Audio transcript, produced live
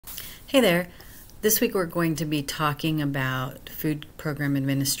Hey there. This week we're going to be talking about food program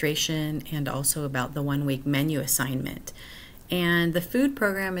administration and also about the 1-week menu assignment. And the food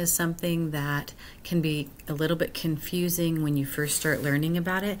program is something that can be a little bit confusing when you first start learning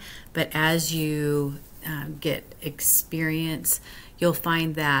about it, but as you get experience, you'll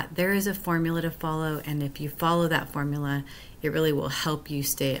find that there is a formula to follow, and if you follow that formula, it really will help you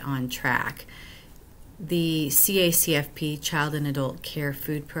stay on track. The CACFP, Child and Adult Care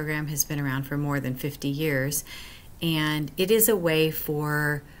Food Program, has been around for more than 50 years, and it is a way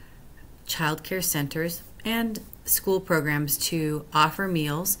for child care centers and school programs to offer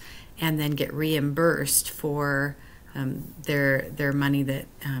meals and then get reimbursed for their money that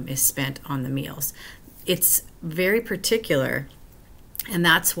is spent on the meals. It's very particular, and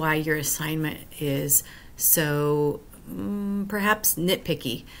that's why your assignment is so perhaps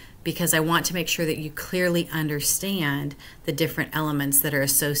nitpicky, because I want to make sure that you clearly understand the different elements that are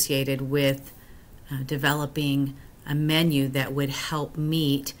associated with developing a menu that would help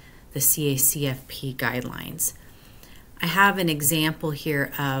meet the CACFP guidelines. I have an example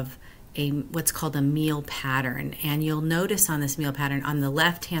here of what's called a meal pattern, and you'll notice on this meal pattern on the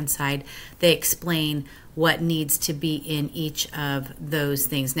left-hand side they explain what needs to be in each of those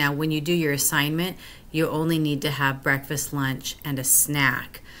things. Now, when you do your assignment, you only need to have breakfast, lunch, and a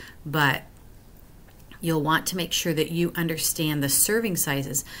snack, but you'll want to make sure that you understand the serving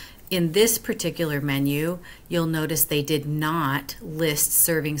sizes. In this particular menu, you'll notice they did not list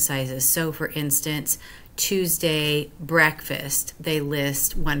serving sizes. So for instance, Tuesday breakfast, they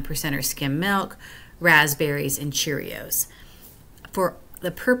list 1% skim milk, raspberries, and Cheerios. For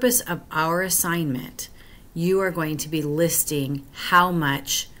the purpose of our assignment, you are going to be listing how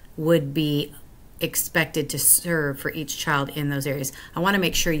much would be expected to serve for each child in those areas. I want to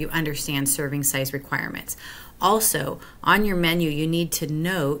make sure you understand serving size requirements. Also, on your menu, you need to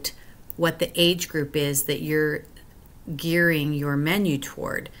note what the age group is that you're gearing your menu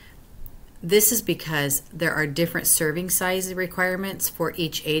toward. This is because there are different serving size requirements for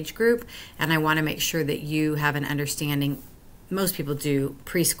each age group, and I want to make sure that you have an understanding. Most people do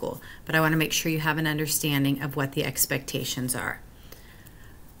preschool, but I want to make sure you have an understanding of what the expectations are.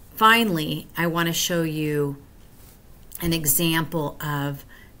 Finally, I want to show you an example of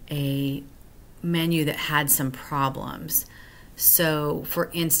a menu that had some problems. So,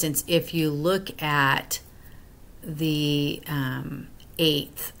 for instance, if you look at the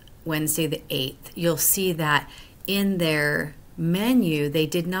 8th, Wednesday the 8th, you'll see that in their menu they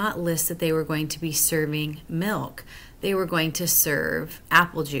did not list that they were going to be serving milk. They were going to serve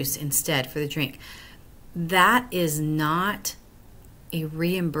apple juice instead for the drink. That is not a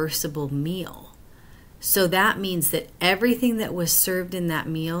reimbursable meal. So that means that everything that was served in that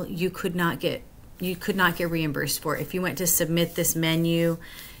meal you could not get reimbursed for. If you went to submit this menu,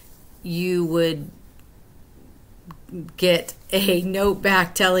 you would get a note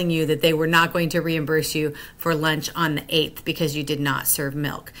back telling you that they were not going to reimburse you for lunch on the 8th because you did not serve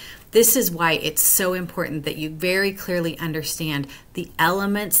milk. This is why it's so important that you very clearly understand the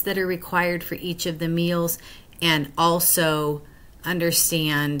elements that are required for each of the meals, and also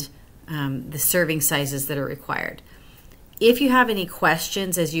understand the serving sizes that are required. If you have any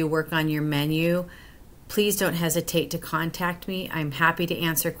questions as you work on your menu, please don't hesitate to contact me. I'm happy to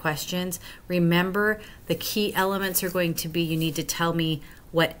answer questions. Remember, the key elements are going to be, you need to tell me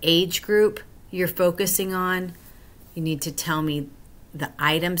what age group you're focusing on. You need to tell me the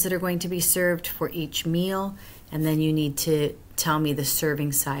items that are going to be served for each meal, and then you need to tell me the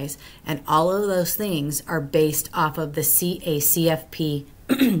serving size. And all of those things are based off of the CACFP,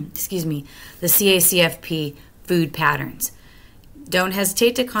 excuse me, the CACFP food patterns. Don't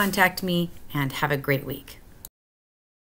hesitate to contact me, and have a great week.